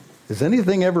Has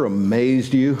anything ever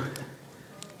amazed you?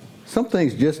 Some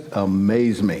things just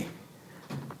amaze me.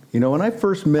 You know, when I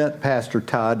first met Pastor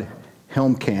Todd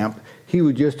Helmkamp, he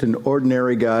was just an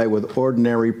ordinary guy with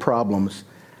ordinary problems.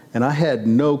 And I had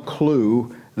no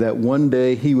clue that one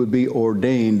day he would be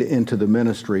ordained into the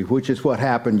ministry, which is what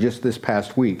happened just this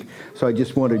past week. So I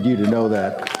just wanted you to know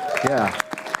that. Yeah.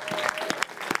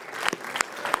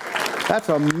 That's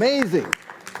amazing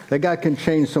that God can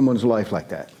change someone's life like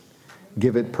that.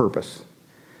 Give it purpose.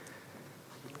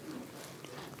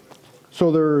 So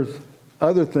there's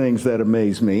other things that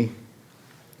amaze me,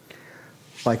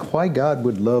 like why God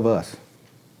would love us.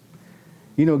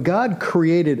 You know, God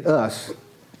created us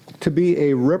to be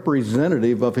a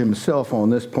representative of himself on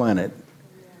this planet.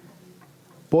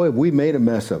 Boy, we made a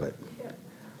mess of it.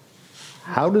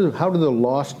 How do the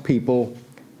lost people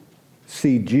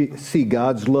see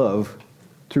God's love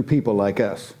through people like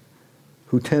us,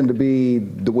 who tend to be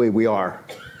the way we are?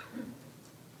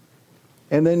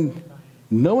 And then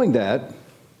knowing that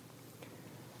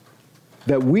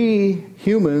we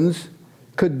humans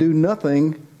could do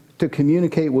nothing to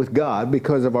communicate with God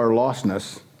because of our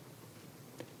lostness,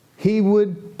 he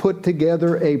would put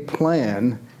together a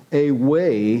plan, a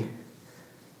way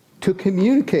to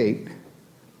communicate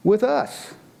with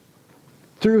us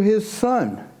through his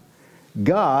Son.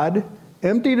 God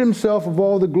emptied himself of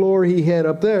all the glory he had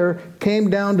up there, came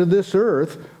down to this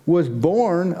earth, was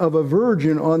born of a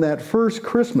virgin on that first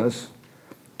Christmas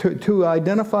to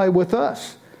identify with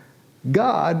us.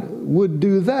 God would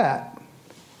do that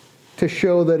to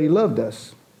show that he loved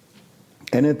us.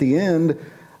 And at the end,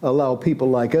 allow people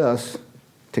like us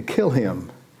to kill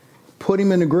him, put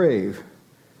him in a grave.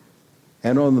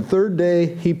 And on the third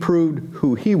day, he proved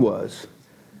who he was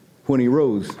when he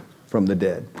rose from the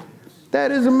dead.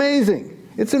 That is amazing.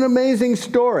 It's an amazing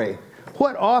story.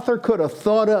 What author could have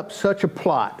thought up such a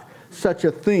plot, such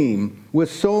a theme,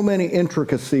 with so many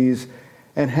intricacies,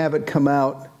 and have it come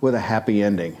out with a happy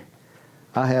ending?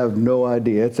 I have no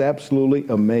idea. It's absolutely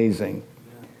amazing.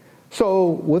 So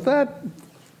with that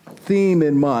theme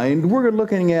in mind, we're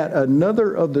looking at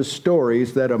another of the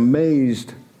stories that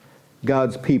amazed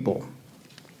God's people.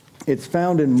 It's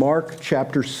found in Mark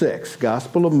chapter 6,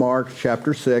 Gospel of Mark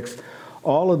chapter 6.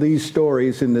 All of these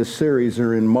stories in this series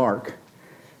are in Mark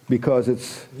because it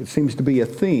seems to be a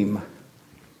theme.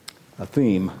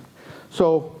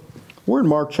 So we're in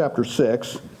Mark chapter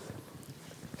 6,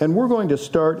 and we're going to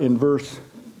start in verse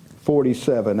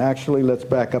 47. Actually, let's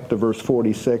back up to verse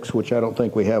 46, which I don't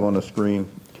think we have on the screen.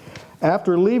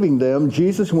 After leaving them,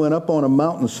 Jesus went up on a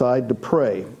mountainside to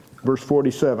pray. Verse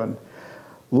 47.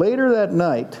 Later that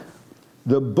night,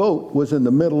 the boat was in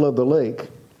the middle of the lake,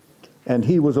 and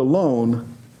he was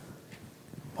alone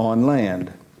on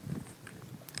land.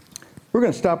 We're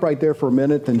going to stop right there for a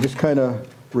minute and just kind of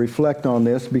reflect on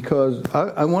this, because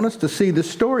I want us to see this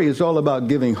story is all about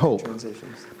giving hope.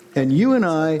 And you and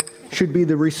I should be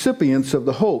the recipients of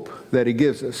the hope that he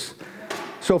gives us.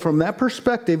 So from that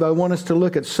perspective, I want us to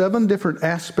look at 7 different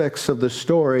aspects of the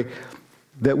story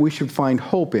that we should find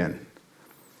hope in.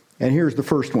 And here's the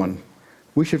first one.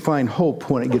 We should find hope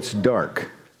when it gets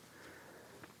dark.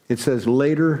 It says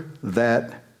later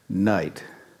that night.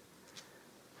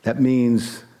 That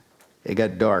means it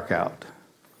got dark out.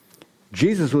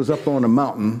 Jesus was up on a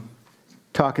mountain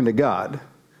talking to God.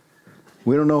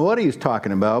 We don't know what he's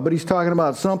talking about, but he's talking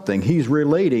about something. He's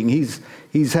relating. He's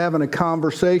having a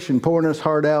conversation, pouring his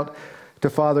heart out to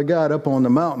Father God up on the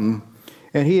mountain.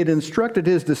 And he had instructed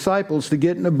his disciples to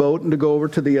get in a boat and to go over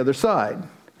to the other side.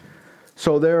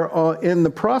 So they're in the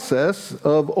process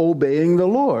of obeying the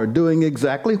Lord, doing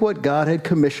exactly what God had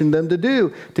commissioned them to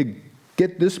do, to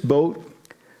get this boat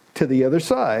to the other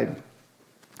side.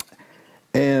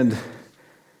 And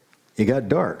it got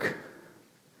dark.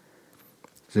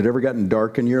 Has it ever gotten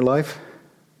dark in your life?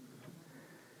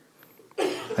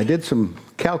 I did some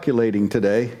calculating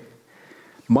today.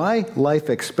 My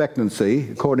life expectancy,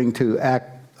 according to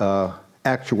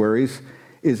actuaries,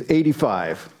 is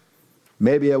 85.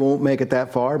 Maybe I won't make it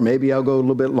that far. Maybe I'll go a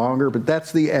little bit longer, but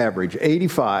that's the average,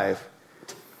 85.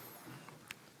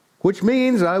 Which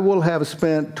means I will have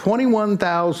spent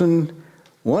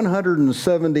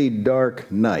 21,170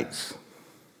 dark nights.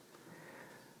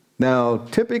 Now,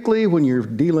 typically when you're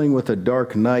dealing with a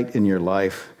dark night in your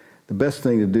life, the best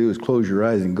thing to do is close your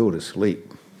eyes and go to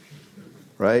sleep,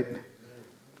 right?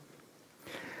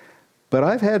 But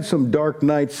I've had some dark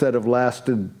nights that have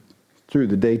lasted through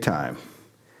the daytime.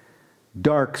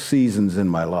 Dark seasons in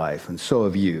my life, and so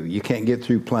have you. You can't get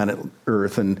through planet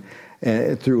Earth and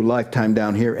through lifetime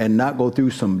down here and not go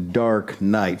through some dark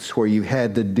nights where you've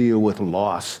had to deal with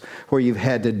loss, where you've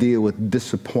had to deal with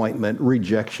disappointment,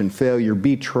 rejection, failure,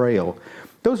 betrayal.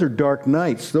 Those are dark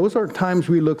nights. Those aren't times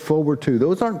we look forward to.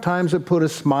 Those aren't times that put a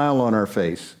smile on our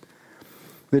face.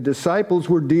 The disciples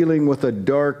were dealing with a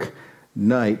dark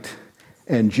night,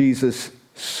 and Jesus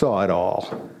saw it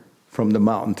all from the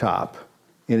mountaintop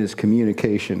in his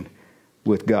communication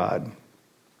with God.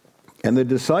 And the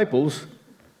disciples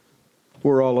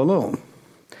were all alone.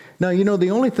 Now,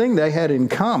 the only thing they had in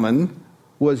common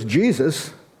was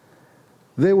Jesus.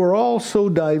 They were all so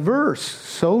diverse,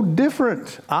 so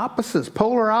different, opposites,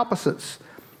 polar opposites.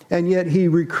 And yet he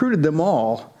recruited them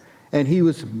all, and he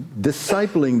was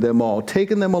discipling them all,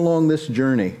 taking them along this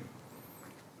journey.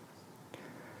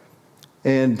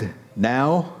 And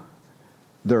now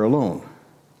they're alone.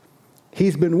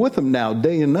 He's been with them now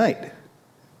day and night,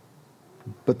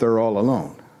 but they're all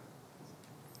alone.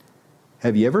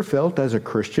 Have you ever felt as a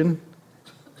Christian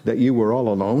that you were all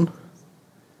alone?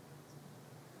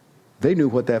 They knew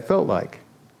what that felt like.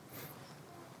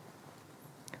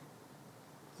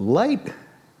 Light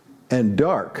and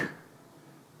dark,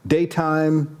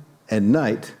 daytime and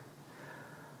night,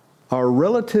 are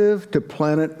relative to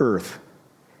planet Earth.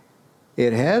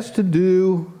 It has to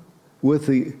do with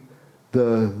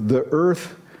the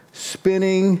Earth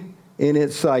spinning in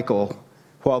its cycle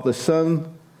while the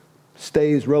sun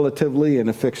stays relatively in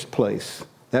a fixed place.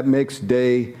 That makes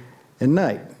day and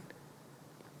night.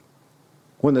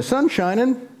 When the sun's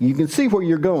shining, you can see where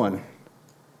you're going.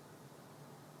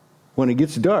 When it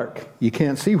gets dark, you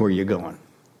can't see where you're going.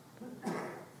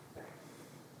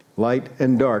 Light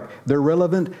and dark. They're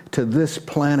relevant to this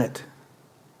planet.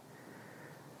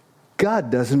 God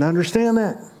doesn't understand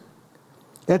that.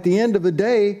 At the end of the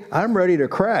day, I'm ready to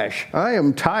crash. I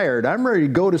am tired. I'm ready to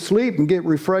go to sleep and get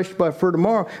refreshed for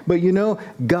tomorrow. But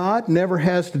God never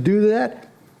has to do that.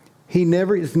 He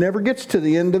never gets to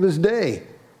the end of his day.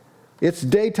 It's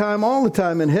daytime all the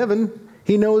time in heaven.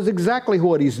 He knows exactly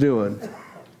what he's doing.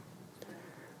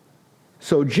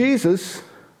 So Jesus,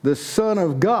 the Son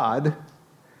of God,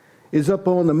 is up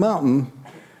on the mountain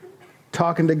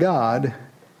talking to God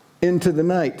into the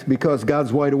night because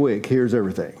God's wide awake, hears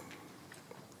everything.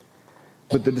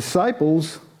 But the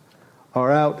disciples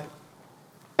are out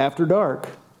after dark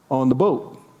on the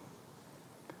boat.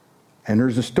 And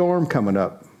there's a storm coming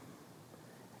up.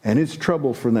 And it's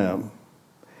trouble for them.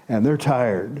 And they're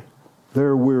tired.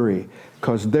 They're weary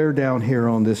because they're down here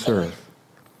on this earth.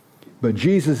 But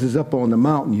Jesus is up on the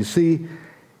mountain. You see,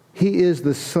 he is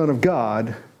the Son of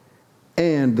God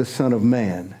and the Son of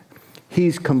Man.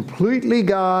 He's completely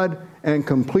God and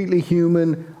completely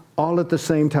human all at the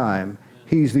same time.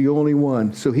 He's the only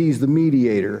one, so he's the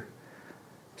mediator.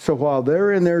 So while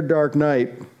they're in their dark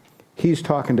night, he's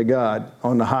talking to God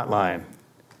on the hotline.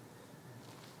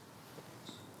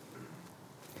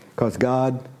 Because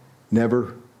God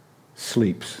never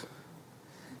sleeps.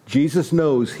 Jesus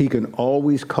knows he can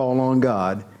always call on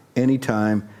God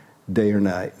anytime, day or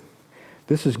night.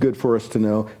 This is good for us to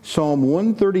know. Psalm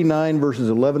 139 verses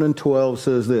 11 and 12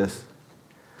 says this.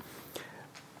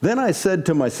 Then I said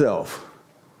to myself,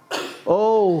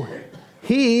 oh,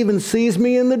 he even sees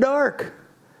me in the dark.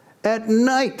 At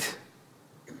night,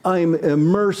 I'm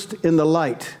immersed in the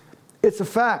light. It's a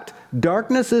fact.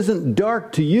 Darkness isn't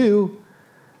dark to you.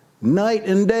 Night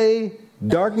and day,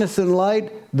 darkness and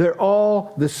light, they're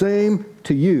all the same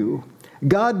to you.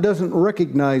 God doesn't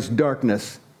recognize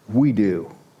darkness. We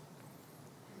do.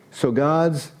 So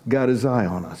God's got his eye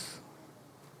on us.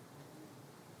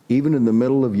 Even in the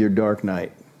middle of your dark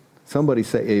night. Somebody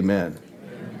say amen.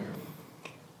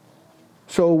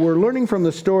 So we're learning from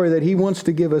the story that he wants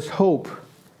to give us hope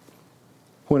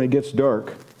when it gets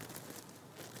dark.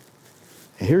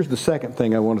 And here's the second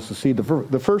thing I want us to see.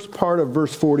 The first part of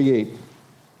verse 48.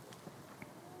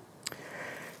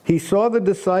 He saw the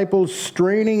disciples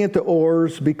straining at the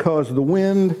oars because the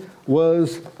wind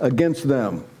was against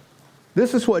them.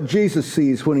 This is what Jesus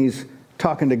sees when he's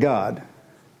talking to God.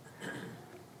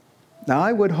 Now,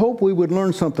 I would hope we would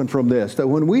learn something from this, that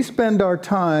when we spend our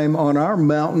time on our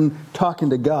mountain talking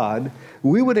to God,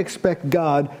 we would expect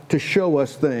God to show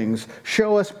us things,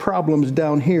 show us problems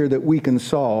down here that we can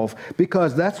solve,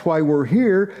 because that's why we're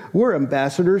here. We're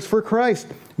ambassadors for Christ.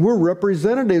 We're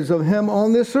representatives of him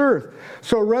on this earth.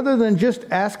 So rather than just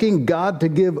asking God to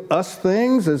give us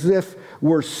things as if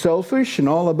we're selfish and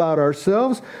all about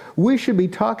ourselves, we should be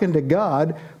talking to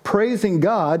God, praising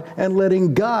God, and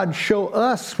letting God show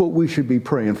us what we should be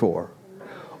praying for,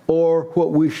 or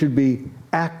what we should be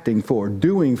acting for,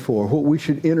 doing for, what we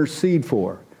should intercede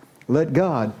for. Let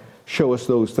God show us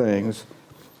those things.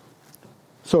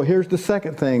 So here's the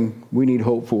second thing we need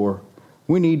hope for.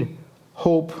 We need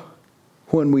hope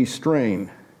when we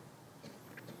strain.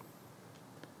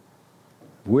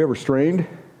 Have we ever strained?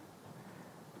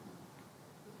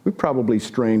 We probably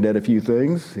strained at a few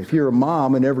things. If you're a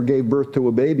mom and ever gave birth to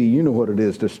a baby, you know what it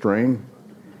is to strain.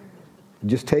 It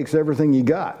just takes everything you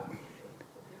got.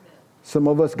 Some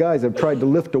of us guys have tried to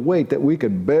lift a weight that we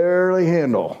could barely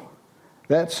handle.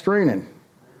 That's straining.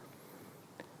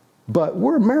 But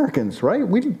we're Americans, right?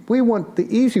 We want the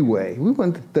easy way. We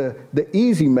want the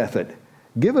easy method.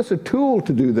 Give us a tool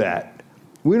to do that.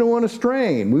 We don't want to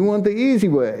strain. We want the easy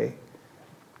way.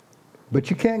 But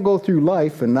you can't go through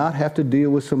life and not have to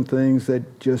deal with some things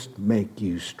that just make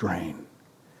you strain.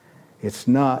 It's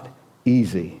not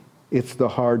easy. It's the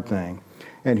hard thing.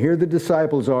 And here the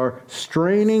disciples are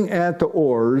straining at the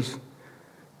oars,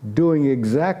 doing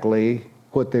exactly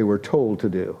what they were told to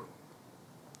do.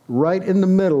 Right in the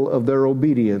middle of their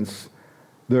obedience,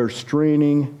 they're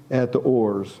straining at the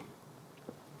oars.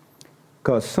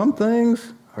 Because some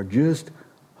things are just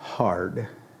hard.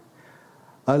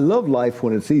 I love life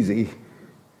when it's easy,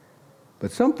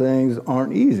 but some things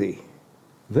aren't easy.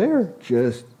 They're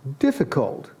just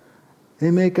difficult.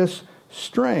 They make us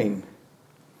strain.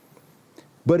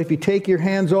 But if you take your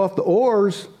hands off the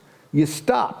oars, you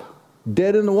stop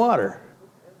dead in the water.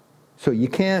 So you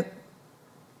can't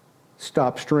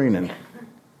stop straining.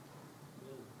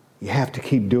 You have to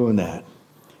keep doing that.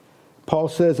 Paul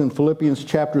says in Philippians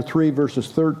chapter 3, verses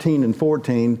 13 and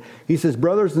 14, he says,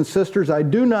 "Brothers and sisters, I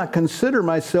do not consider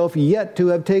myself yet to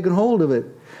have taken hold of it.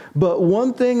 But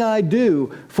one thing I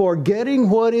do, forgetting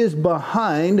what is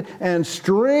behind and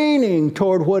straining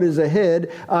toward what is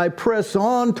ahead, I press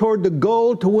on toward the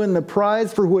goal to win the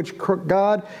prize for which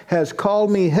God has called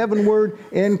me heavenward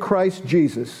in Christ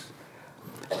Jesus."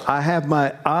 I have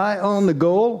my eye on the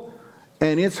goal.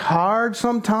 And it's hard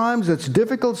sometimes, it's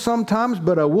difficult sometimes,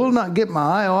 but I will not get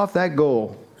my eye off that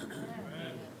goal.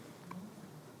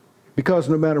 Because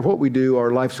no matter what we do,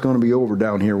 our life's going to be over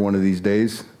down here one of these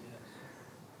days.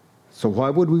 So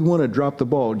why would we want to drop the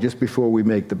ball just before we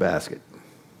make the basket?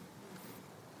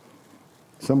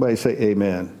 Somebody say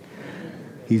amen.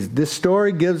 This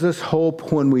story gives us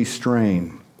hope when we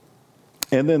strain.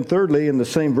 And then thirdly, in the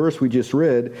same verse we just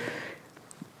read,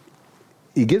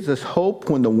 he gives us hope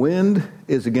when the wind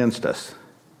is against us.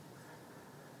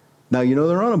 Now,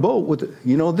 they're on a boat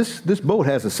this boat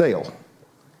has a sail.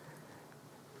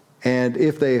 And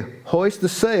if they hoist the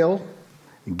sail,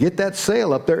 and get that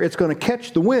sail up there, it's going to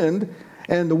catch the wind,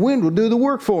 and the wind will do the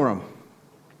work for them.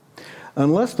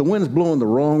 Unless the wind's blowing the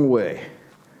wrong way.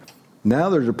 Now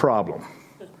there's a problem.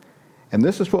 And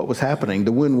this is what was happening.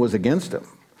 The wind was against them.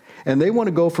 And they want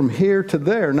to go from here to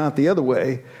there, not the other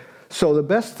way. So the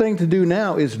best thing to do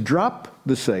now is drop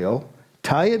the sail,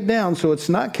 tie it down so it's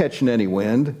not catching any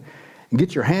wind, and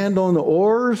get your hand on the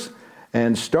oars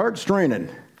and start straining.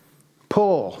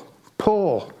 Pull,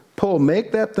 pull, pull.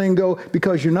 Make that thing go,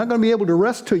 because you're not going to be able to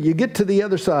rest till you get to the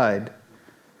other side.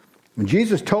 And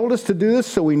Jesus told us to do this,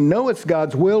 so we know it's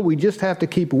God's will. We just have to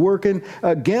keep working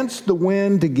against the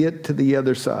wind to get to the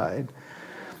other side.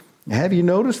 Have you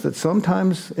noticed that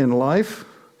sometimes in life,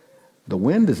 the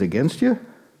wind is against you?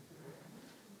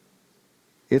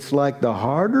 It's like the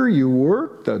harder you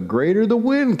work, the greater the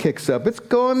wind kicks up. It's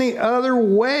going the other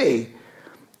way.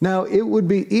 Now, it would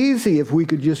be easy if we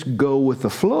could just go with the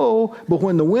flow, but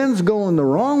when the wind's going the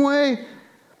wrong way,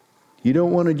 you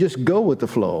don't want to just go with the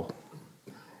flow.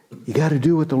 You got to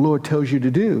do what the Lord tells you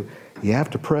to do. You have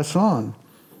to press on.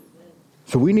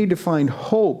 So we need to find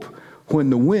hope when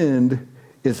the wind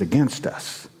is against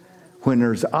us, when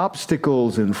there's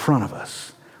obstacles in front of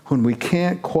us, when we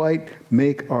can't quite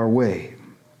make our way.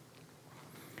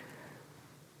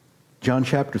 John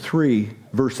chapter 3,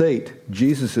 verse 8,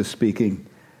 Jesus is speaking.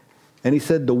 And he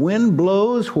said, "The wind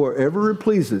blows wherever it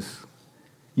pleases.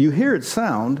 You hear its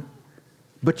sound,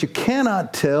 but you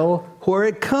cannot tell where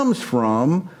it comes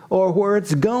from or where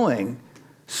it's going.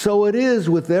 So it is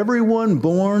with everyone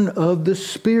born of the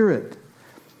Spirit."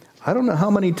 I don't know how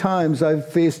many times I've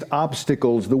faced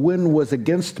obstacles. The wind was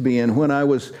against me, and when I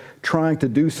was trying to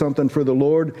do something for the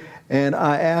Lord, and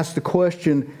I asked the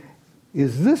question,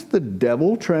 is this the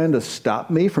devil trying to stop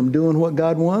me from doing what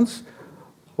God wants?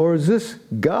 Or is this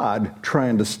God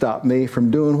trying to stop me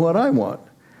from doing what I want?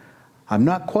 I'm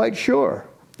not quite sure.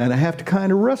 And I have to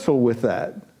kind of wrestle with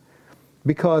that.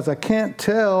 Because I can't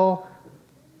tell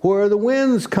where the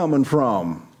wind's coming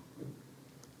from.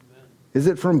 Is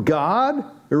it from God?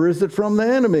 Or is it from the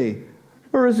enemy?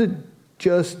 Or is it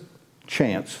just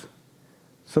chance?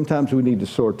 Sometimes we need to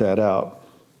sort that out.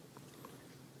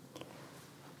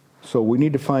 So we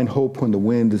need to find hope when the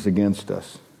wind is against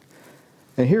us.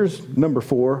 And here's number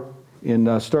 4,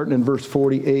 starting in verse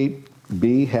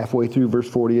 48b, halfway through verse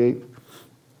 48.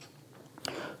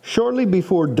 Shortly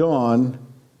before dawn,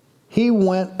 he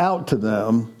went out to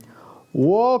them,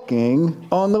 walking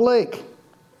on the lake.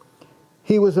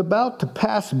 He was about to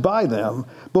pass by them,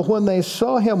 but when they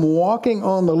saw him walking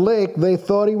on the lake, they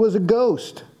thought he was a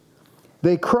ghost.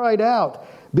 They cried out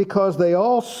because they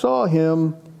all saw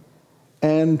him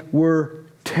and were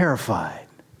terrified.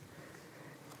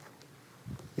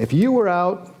 If you were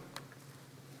out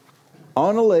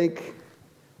on a lake,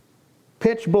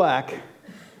 pitch black,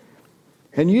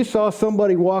 and you saw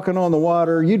somebody walking on the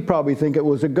water, you'd probably think it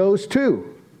was a ghost too.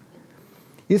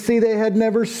 You see, they had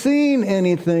never seen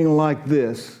anything like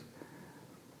this.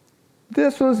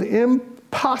 This was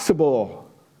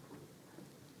impossible.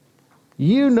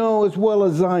 You know as well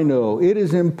as I know, it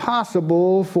is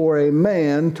impossible for a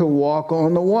man to walk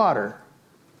on the water.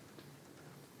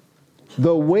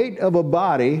 The weight of a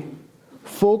body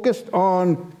focused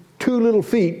on 2 little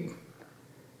feet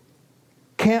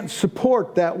can't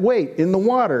support that weight in the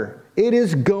water. It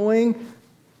is going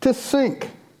to sink.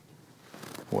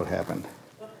 What happened?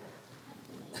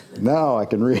 Now I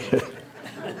can read it.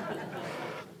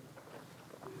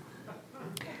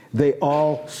 They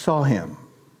all saw him,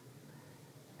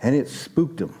 and it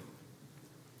spooked them.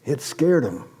 It scared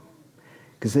them,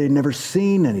 because they had never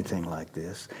seen anything like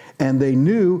this, and they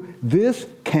knew this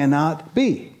cannot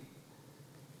be.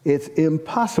 It's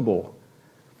impossible.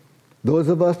 Those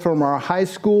of us from our high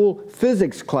school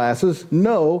physics classes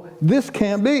know this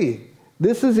can't be.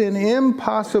 This is an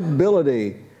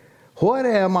impossibility. What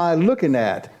am I looking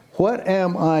at? What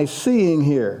am I seeing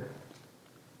here?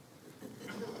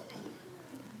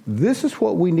 This is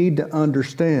what we need to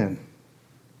understand.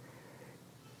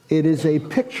 It is a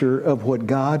picture of what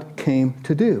God came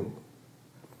to do.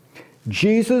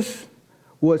 Jesus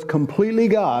was completely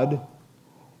God,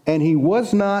 and he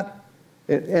was not,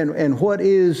 and what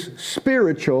is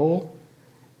spiritual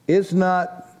is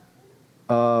not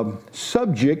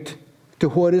subject to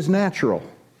what is natural.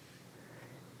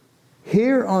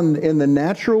 Here in the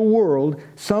natural world,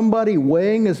 somebody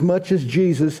weighing as much as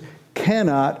Jesus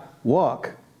cannot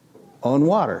walk on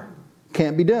water.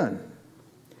 Can't be done.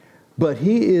 But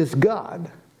he is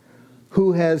God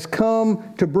who has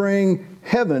come to bring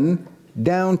heaven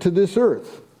down to this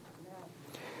earth.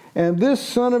 And this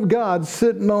Son of God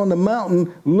sitting on the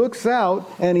mountain looks out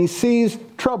and he sees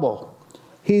trouble.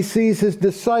 He sees his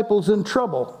disciples in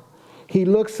trouble. He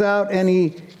looks out and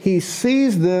he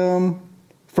sees them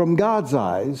from God's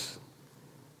eyes.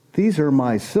 These are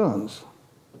my sons.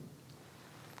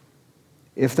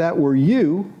 If that were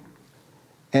you,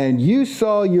 and you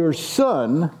saw your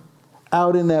son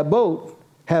out in that boat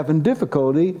having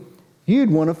difficulty, you'd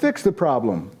want to fix the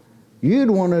problem. You'd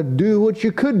want to do what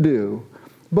you could do.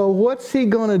 But what's he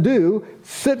going to do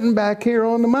sitting back here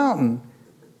on the mountain?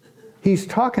 He's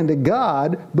talking to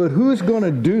God, but who's going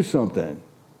to do something?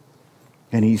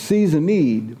 And he sees a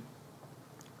need.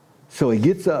 So he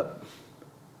gets up,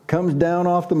 comes down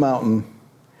off the mountain,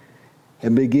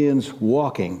 and begins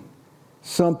walking.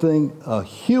 Something a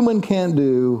human can't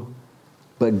do,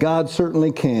 but God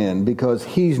certainly can, because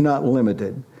he's not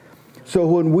limited. So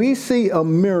when we see a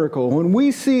miracle, when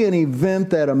we see an event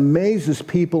that amazes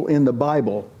people in the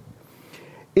Bible,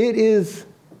 it is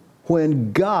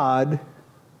when God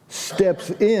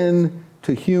steps in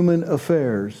to human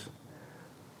affairs.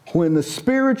 When the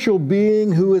spiritual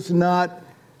being who is not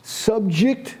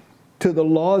subject to the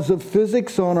laws of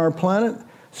physics on our planet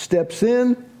steps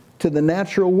in to the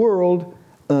natural world,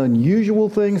 unusual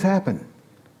things happen.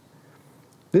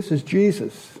 This is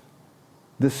Jesus,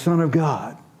 the Son of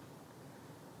God,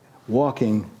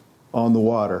 walking on the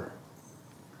water.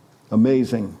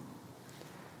 Amazing.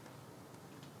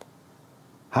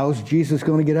 How's Jesus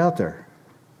going to get out there?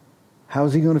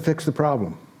 How's he going to fix the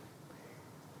problem?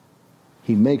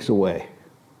 He makes a way.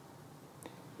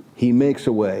 He makes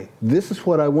a way. This is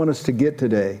what I want us to get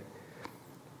today.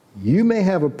 You may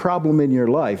have a problem in your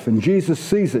life, and Jesus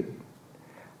sees it.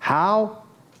 How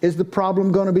is the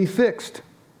problem going to be fixed?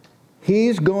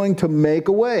 He's going to make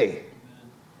a way.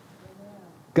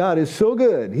 God is so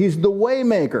good. He's the way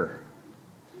maker.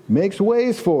 Makes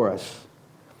ways for us.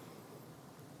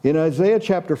 In Isaiah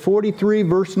chapter 43,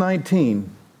 verse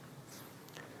 19,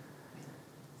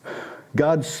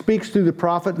 God speaks through the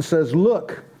prophet and says,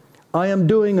 "Look, I am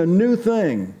doing a new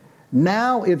thing.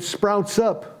 Now it sprouts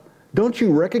up. Don't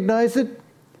you recognize it?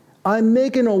 I'm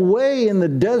making a way in the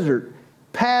desert,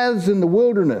 paths in the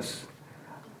wilderness."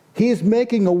 He's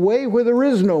making a way where there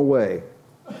is no way.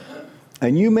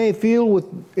 And you may feel with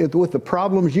the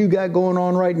problems you got going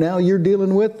on right now, you're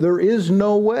dealing with, there is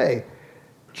no way.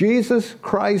 Jesus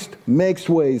Christ makes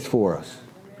ways for us.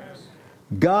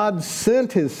 God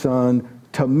sent his Son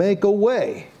to make a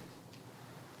way.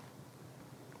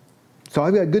 So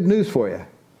I've got good news for you.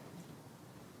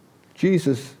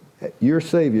 Jesus, your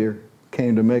Savior,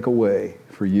 came to make a way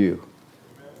for you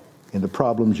in the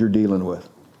problems you're dealing with.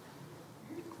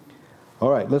 All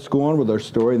right, let's go on with our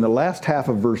story. And the last half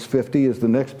of verse 50 is the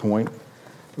next point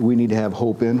we need to have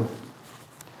hope in.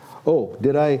 Oh,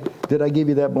 did I give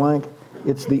you that blank?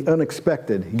 It's the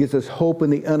unexpected. He gives us hope in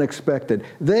the unexpected.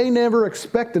 They never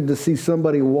expected to see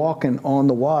somebody walking on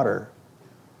the water.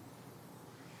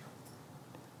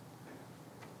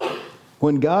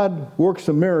 When God works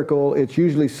a miracle, it's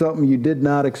usually something you did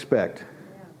not expect.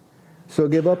 So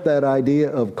give up that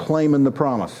idea of claiming the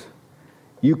promise.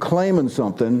 You claiming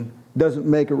something doesn't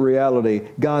make it reality.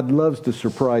 God loves to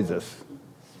surprise us.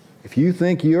 If you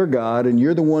think you're God and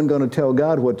you're the one going to tell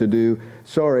God what to do,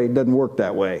 sorry, it doesn't work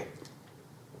that way.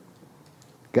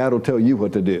 God will tell you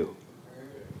what to do.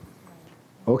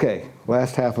 Okay,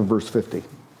 last half of verse 50.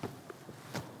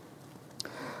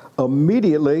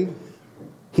 Immediately,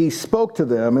 he spoke to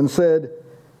them and said,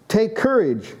 "Take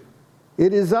courage,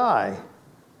 it is I.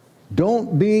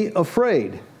 Don't be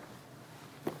afraid."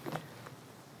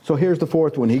 So here's the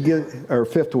fifth one.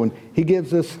 He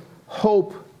gives us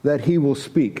hope that he will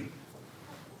speak.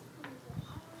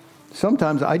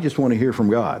 Sometimes I just want to hear from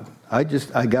God. I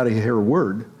got to hear a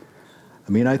word.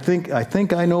 I mean, I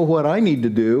think I know what I need to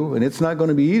do, and it's not going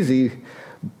to be easy.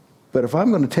 But if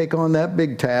I'm going to take on that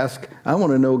big task, I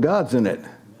want to know God's in it.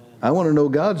 I want to know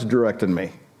God's directing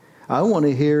me. I want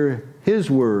to hear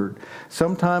his word.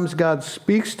 Sometimes God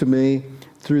speaks to me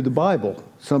through the Bible,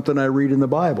 something I read in the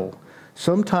Bible.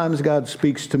 Sometimes God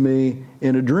speaks to me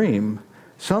in a dream.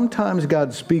 Sometimes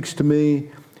God speaks to me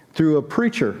through a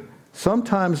preacher.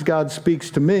 Sometimes God speaks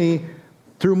to me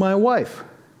through my wife.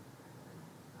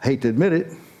 I hate to admit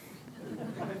it.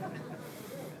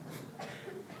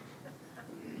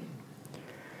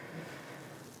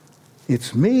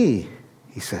 It's me,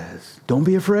 he says. Don't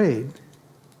be afraid.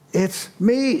 It's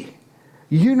me.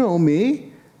 You know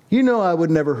me. You know I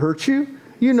would never hurt you.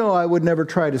 You know I would never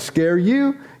try to scare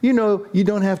you. You know you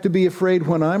don't have to be afraid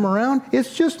when I'm around.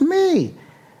 It's just me.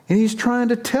 And he's trying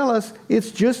to tell us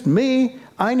it's just me.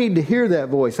 I need to hear that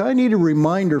voice. I need a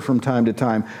reminder from time to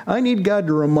time. I need God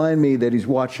to remind me that he's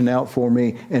watching out for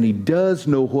me and he does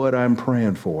know what I'm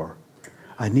praying for.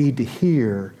 I need to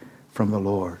hear from the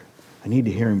Lord. I need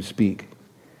to hear him speak.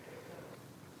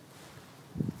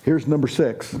 Here's number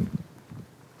 6.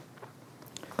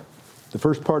 The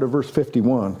first part of verse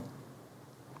 51.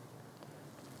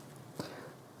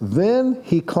 Then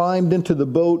he climbed into the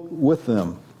boat with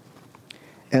them,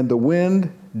 and the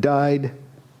wind died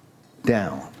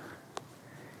down.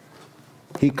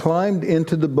 He climbed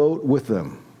into the boat with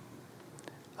them.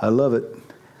 I love it.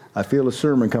 I feel a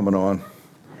sermon coming on.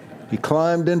 He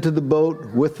climbed into the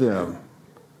boat with them.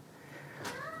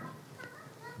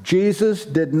 Jesus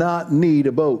did not need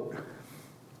a boat.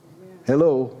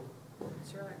 Hello.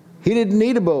 He didn't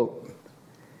need a boat.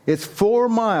 It's 4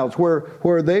 miles.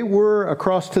 Where they were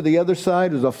across to the other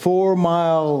side is a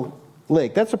 4-mile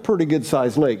lake. That's a pretty good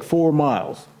sized lake, 4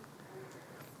 miles.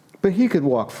 But he could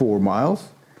walk 4 miles.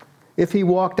 If he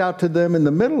walked out to them in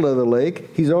the middle of the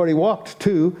lake, he's already walked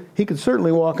 2. He could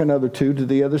certainly walk another 2 to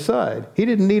the other side. He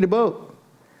didn't need a boat.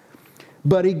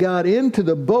 But he got into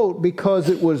the boat because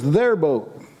it was their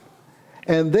boat.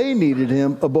 And they needed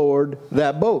him aboard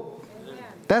that boat.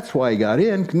 That's why he got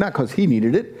in, not because he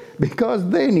needed it, because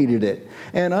they needed it.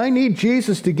 And I need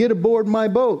Jesus to get aboard my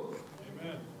boat.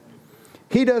 Amen.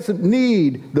 He doesn't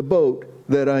need the boat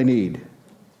that I need.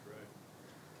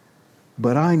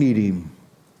 But I need him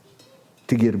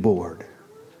to get aboard.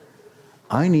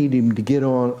 I need him to get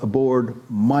on aboard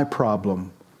my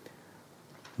problem,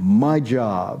 my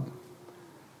job,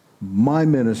 my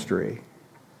ministry,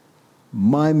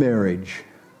 my marriage,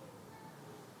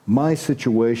 my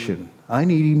situation. I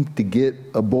need him to get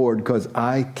aboard because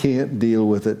I can't deal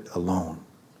with it alone.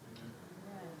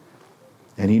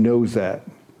 And he knows that.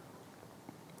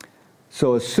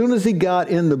 So as soon as he got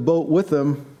in the boat with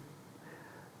them,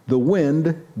 the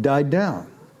wind died down.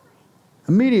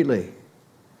 Immediately.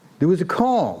 There was a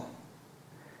calm.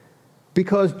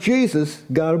 Because Jesus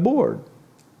got aboard.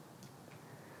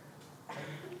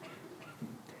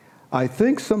 I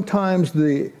think sometimes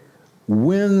the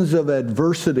winds of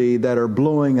adversity that are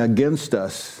blowing against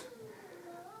us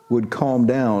would calm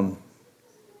down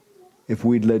if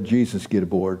we'd let Jesus get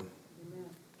aboard.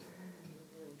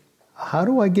 How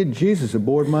do I get Jesus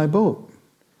aboard my boat?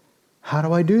 How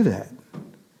do I do that?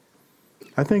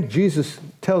 I think Jesus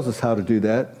tells us how to do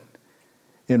that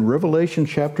in Revelation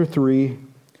chapter 3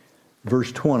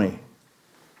 verse 20.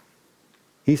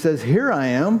 He says, "Here I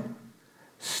am,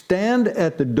 stand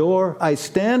at the door. I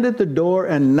stand at the door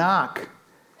and knock.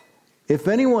 If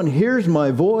anyone hears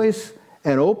my voice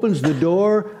and opens the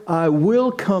door, I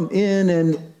will come in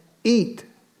and eat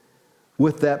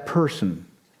with that person,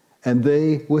 and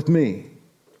they with me."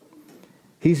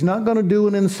 He's not going to do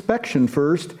an inspection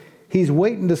first. He's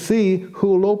waiting to see who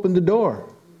will open the door.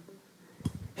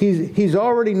 He's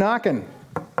already knocking.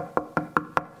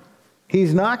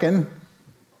 He's knocking.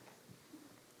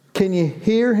 Can you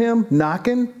hear him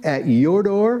knocking at your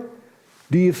door?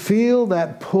 Do you feel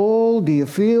that pull? Do you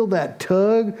feel that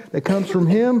tug that comes from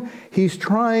him? He's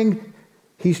trying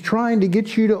to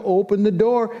get you to open the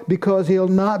door because he'll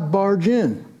not barge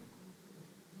in.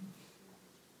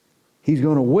 He's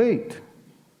going to wait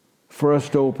for us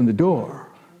to open the door.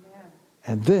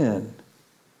 And then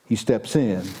he steps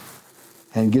in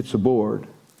and gets aboard.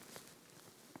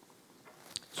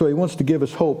 So he wants to give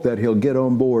us hope that he'll get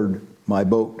on board my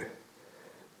boat.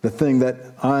 The thing that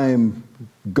I'm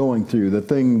going through,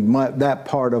 that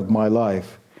part of my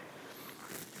life.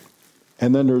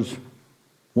 And then there's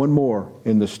one more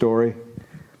in the story.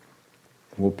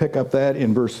 We'll pick up that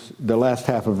in the last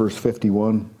half of verse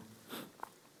 51.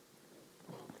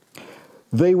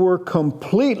 They were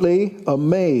completely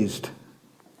amazed,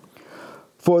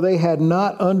 for they had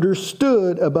not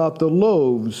understood about the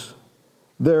loaves.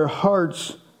 Their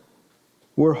hearts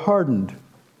were hardened.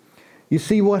 You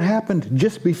see, what happened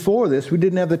just before this, we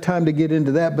didn't have the time to get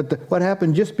into that, but what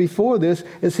happened just before this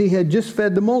is he had just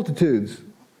fed the multitudes.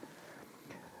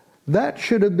 That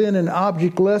should have been an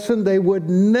object lesson they would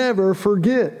never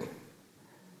forget.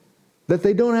 That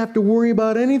they don't have to worry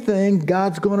about anything.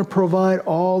 God's going to provide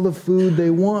all the food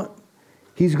they want.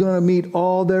 He's going to meet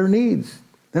all their needs.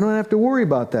 They don't have to worry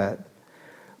about that.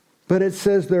 But it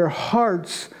says their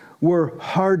hearts were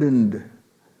hardened.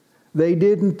 They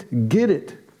didn't get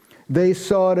it. They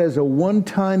saw it as a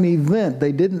one-time event.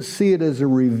 They didn't see it as a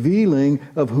revealing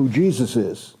of who Jesus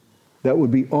is. That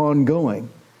would be ongoing.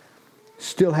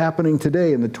 Still happening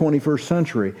today in the 21st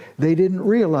century. They didn't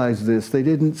realize this. They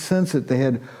didn't sense it. They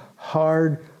had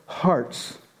hard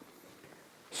hearts.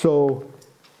 So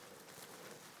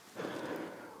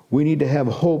we need to have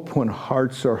hope when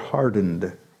hearts are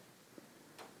hardened.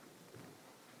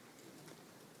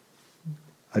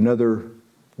 Another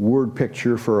word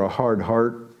picture for a hard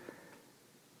heart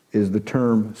is the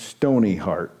term stony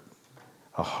heart.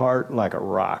 A heart like a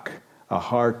rock. A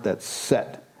heart that's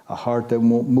set. A heart that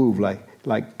won't move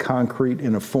like concrete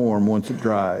in a form once it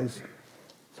dries.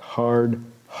 It's a hard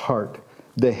heart.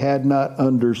 They had not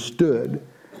understood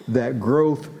that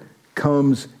growth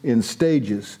comes in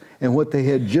stages. And what they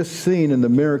had just seen in the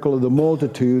miracle of the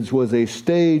multitudes was a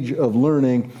stage of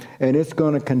learning, and it's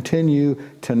going to continue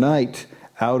tonight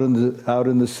out in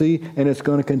the sea, and it's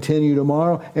going to continue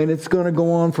tomorrow, and it's going to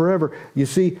go on forever. You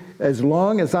see, as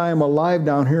long as I am alive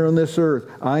down here on this earth,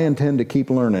 I intend to keep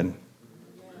learning.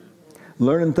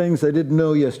 Learning things I didn't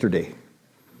know yesterday.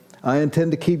 I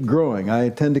intend to keep growing. I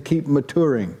intend to keep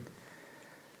maturing.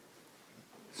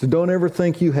 So don't ever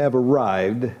think you have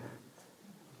arrived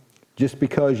just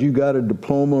because you got a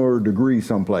diploma or a degree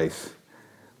someplace.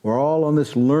 We're all on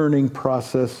this learning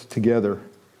process together.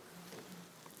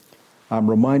 I'm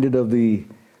reminded of the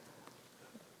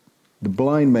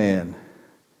blind man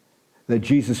that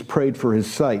Jesus prayed for his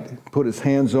sight, put his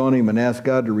hands on him and asked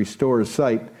God to restore his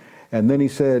sight. And then he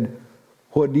said,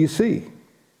 "What do you see?"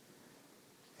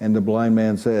 And the blind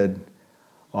man said,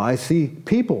 "I see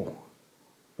people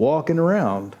walking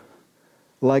around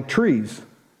like trees."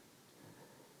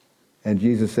 And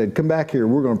Jesus said, "Come back here,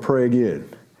 we're going to pray again."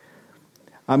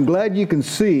 I'm glad you can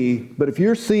see, but if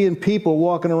you're seeing people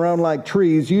walking around like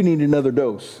trees, you need another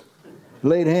dose.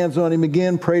 Laid hands on him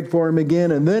again, prayed for him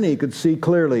again, and then he could see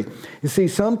clearly. You see,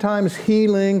 sometimes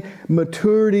healing,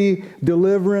 maturity,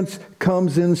 deliverance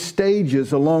comes in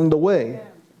stages along the way.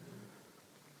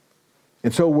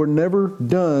 And so we're never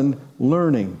done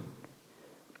learning.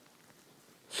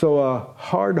 So a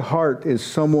hard heart is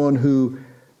someone who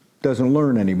doesn't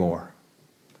learn anymore.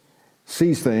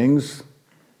 Sees things,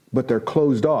 but they're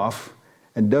closed off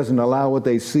and doesn't allow what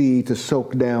they see to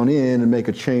soak down in and make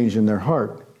a change in their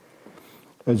heart.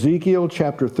 Ezekiel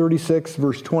chapter 36,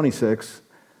 verse 26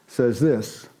 says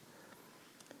this.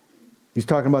 He's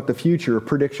talking about the future, a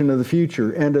prediction of the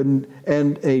future. And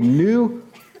a new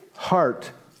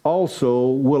heart also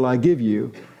will I give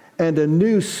you, and a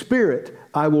new spirit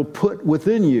I will put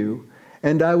within you,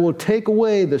 and I will take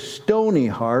away the stony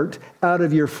heart out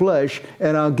of your flesh,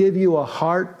 and I'll give you a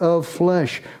heart of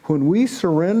flesh. When we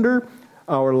surrender,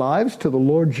 our lives to the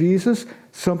Lord Jesus,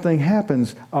 something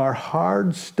happens. Our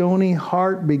hard, stony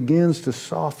heart begins to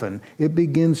soften. It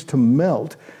begins to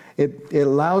melt. It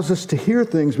allows us to hear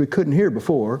things we couldn't hear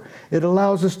before. It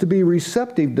allows us to be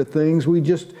receptive to things we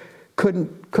just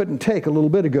couldn't take a little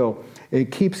bit ago.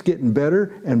 It keeps getting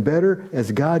better and better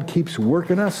as God keeps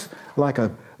working us like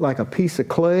a piece of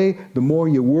clay. The more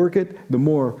you work it, the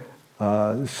more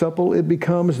supple it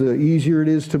becomes, the easier it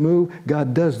is to move.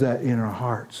 God does that in our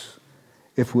hearts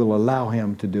if we'll allow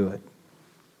Him to do it.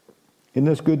 Isn't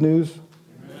this good news?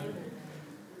 Amen.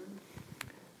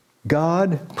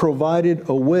 God provided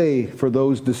a way for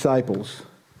those disciples.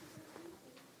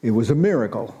 It was a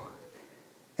miracle.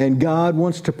 And God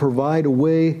wants to provide a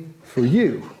way for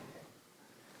you.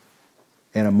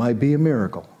 And it might be a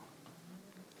miracle.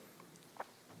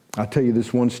 I'll tell you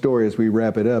this one story as we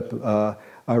wrap it up.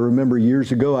 I remember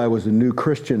years ago I was a new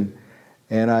Christian,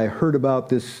 and I heard about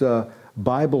this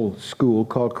Bible school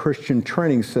called Christian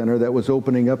Training Center that was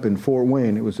opening up in Fort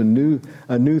Wayne. It was a new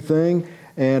thing,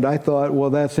 and I thought, well,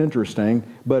 that's interesting.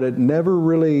 But I never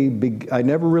really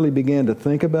began to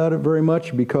think about it very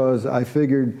much because I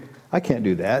figured, I can't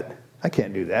do that. I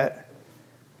can't do that.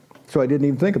 So I didn't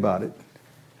even think about it.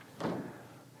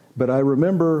 But I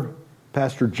remember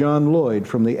Pastor John Lloyd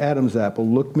from the Adam's Apple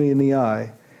looked me in the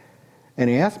eye, and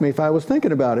he asked me if I was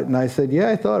thinking about it. And I said, yeah,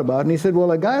 I thought about it. And he said,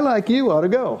 well, a guy like you ought to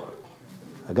go.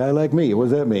 A guy like me, what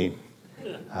does that mean?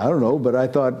 I don't know, but I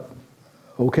thought,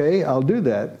 okay, I'll do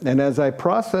that. And as I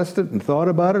processed it and thought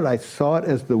about it, I saw it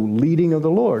as the leading of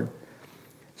the Lord.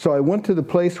 So I went to the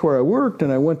place where I worked,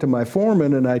 and I went to my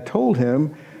foreman, and I told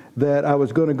him that I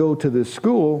was going to go to this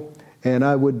school, and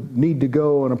I would need to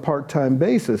go on a part-time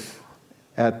basis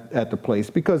at the place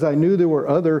because I knew there were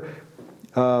other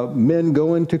men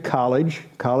going to college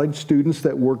students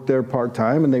that worked there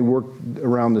part-time, and they worked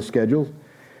around the schedule.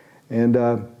 And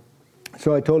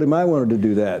so I told him I wanted to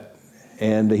do that.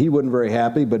 And he wasn't very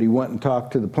happy, but he went and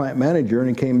talked to the plant manager, and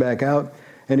he came back out,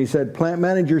 and he said, plant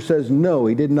manager says no,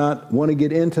 he did not want to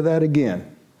get into that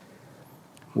again.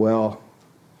 Well,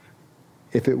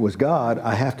 if it was God,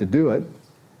 I have to do it.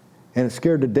 And it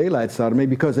scared the daylights out of me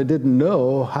because I didn't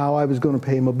know how I was going to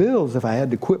pay my bills if I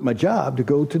had to quit my job to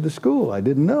go to the school. I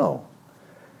didn't know.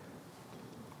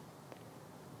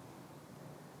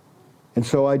 And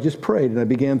so I just prayed, and I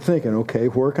began thinking, okay,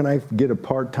 where can I get a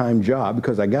part-time job?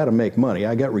 Because I got to make money.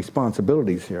 I got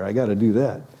responsibilities here. I got to do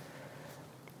that.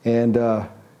 And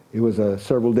it was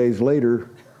several days later,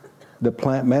 the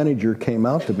plant manager came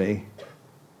out to me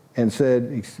and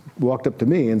said, he walked up to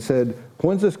me and said,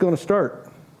 when's this going to start?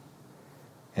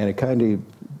 And it kind of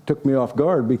took me off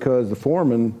guard because the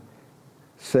foreman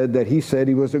said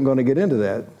he wasn't going to get into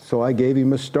that. So I gave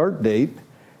him a start date,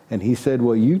 and he said,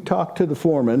 well, you talk to the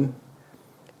foreman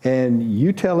and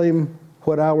you tell him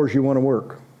what hours you want to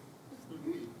work.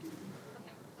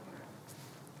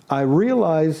 I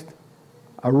realized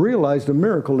a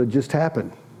miracle had just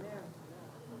happened.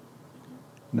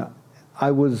 Now,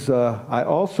 I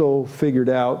also figured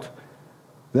out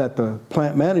that the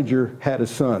plant manager had a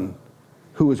son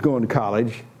who was going to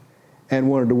college and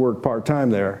wanted to work part-time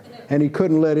there. And he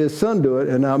couldn't let his son do it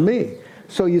and not me.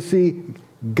 So you see,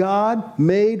 God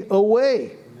made a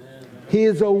way. He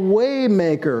is a way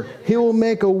maker. He will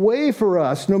make a way for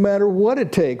us no matter what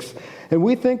it takes. And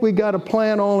we think we got a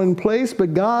plan all in place,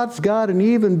 but God's got an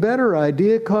even better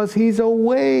idea because He's a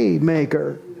way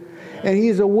maker. And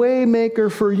He's a way maker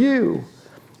for you.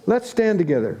 Let's stand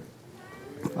together.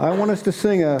 I want us to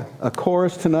sing a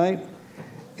chorus tonight.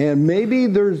 And maybe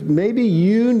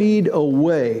you need a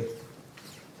way.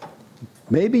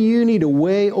 Maybe you need a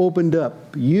way opened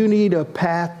up. You need a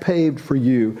path paved for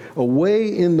you, a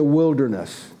way in the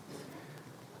wilderness.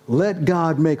 Let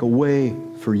God make a way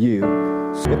for you.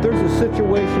 If there's a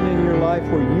situation in your life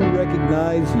where you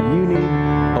recognize you need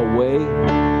a way,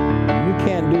 you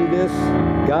can't do this,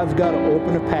 God's got to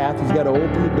open a path. He's got to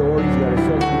open the door. He's got to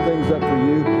set some things up for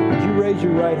you. Would you raise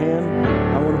your right hand?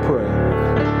 I want to pray.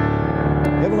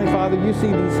 Heavenly Father, you see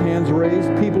these hands raised,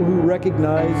 people who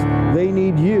recognize they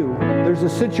need you. There's a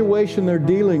situation they're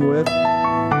dealing with,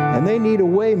 and they need a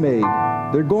way made.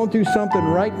 They're going through something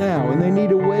right now, and they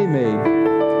need a way made.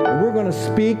 And we're going to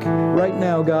speak right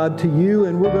now, God, to you,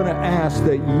 and we're going to ask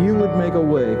that you would make a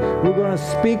way. We're going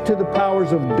to speak to the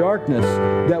powers of darkness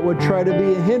that would try to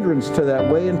be a hindrance to that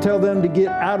way and tell them to get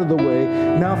out of the way.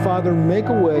 Now, Father, make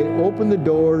a way, open the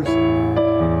doors,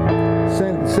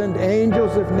 Send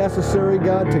angels if necessary,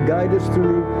 God, to guide us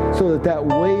through so that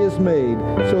way is made,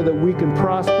 so that we can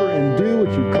prosper and do what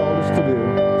you called us to do.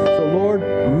 So, Lord,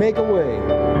 make a way,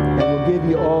 and we'll give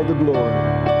you all the glory.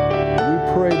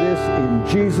 We pray this in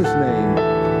Jesus' name.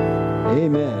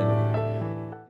 Amen.